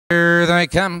Here they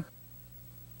come.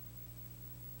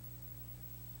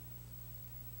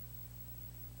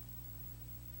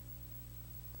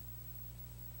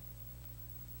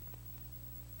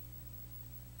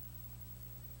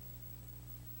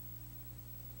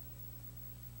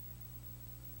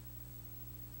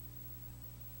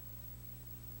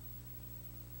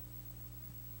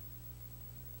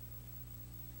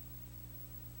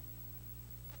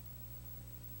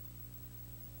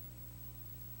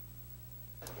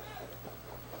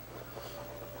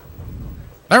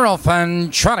 They're off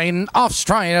and trotting off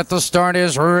stride at the start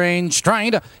is range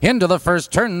stride. Into the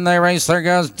first turn they race. There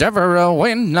goes Devereaux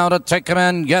Wind. Now to take him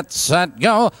and get set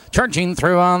go. Charging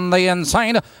through on the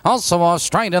inside. Also off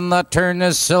stride in the turn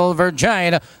is Silver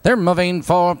Jade. They're moving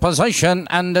for position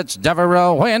and it's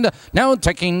Devereaux Wind. Now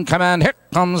taking command. Here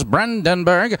comes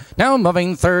Brandenburg. Now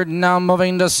moving third. Now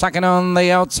moving to second on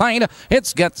the outside.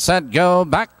 It's get set go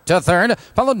back to third.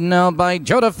 Followed now by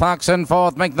Joda Fox in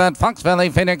fourth. Make that Fox Valley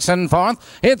Phoenix in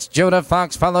fourth. It's Joda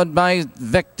Fox followed by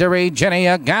Victory Jenny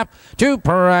a gap to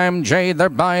Prime Jade. They're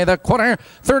by the quarter,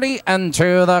 30 and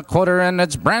to the quarter, and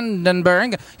it's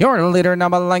Brandenburg, your leader, now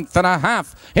a length and a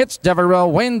half. It's Devereaux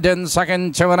Wind in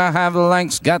second, 2.5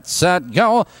 lengths. Get set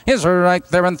go is right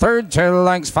there in third, 2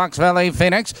 lengths. Fox Valley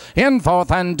Phoenix in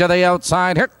fourth and to the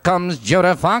outside. Here comes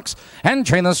Joda Fox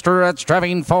entering the stretch,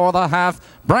 driving for the half.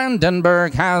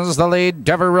 Brandenburg has the lead.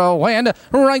 Devereaux Wind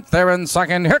right there in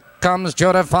second. Here comes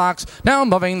Joda Fox. Now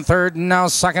moving third, now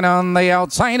second on the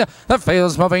outside. The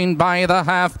field's moving by the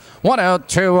half. 1 out,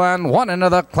 2 and 1 into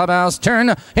the clubhouse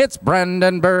turn. It's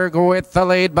Brandenburg with the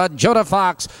lead, but Joda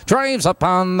Fox drives up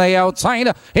on the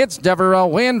outside. It's Devereaux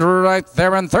Wind right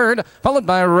there in third, followed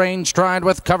by Range Stride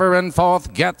with cover in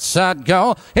fourth. Get set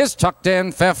go is tucked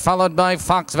in fifth, followed by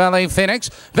Fox Valley Phoenix,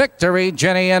 Victory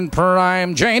Jenny and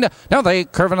Prime Jade. Now they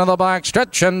curve into the back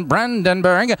stretch and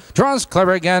Brandenburg draws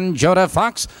clear again. Joda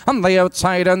Fox on the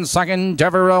outside in second,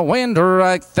 Devereaux Wind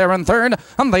right there in third.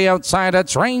 On the outside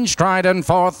it's Range Stride in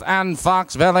fourth and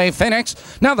Fox Valley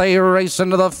Phoenix. Now they race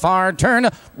into the far turn.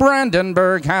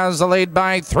 Brandenburg has the lead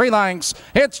by 3 lengths.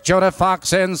 It's Joda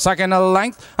Fox in second, a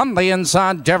length. On the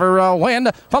inside Devereaux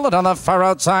Wind, followed on the far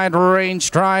outside Range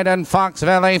Stride and Fox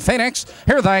Valley Phoenix.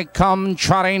 Here they come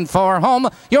trotting for home.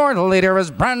 Your leader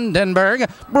is Brandenburg.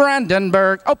 Brandenburg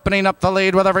opening up the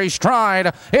lead with every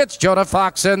stride. It's Joda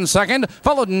Fox in second,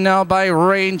 followed now by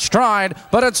Range Stride,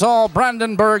 but it's all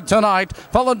Brandenburg tonight,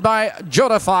 followed by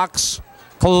Joda Fox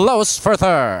close for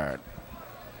third.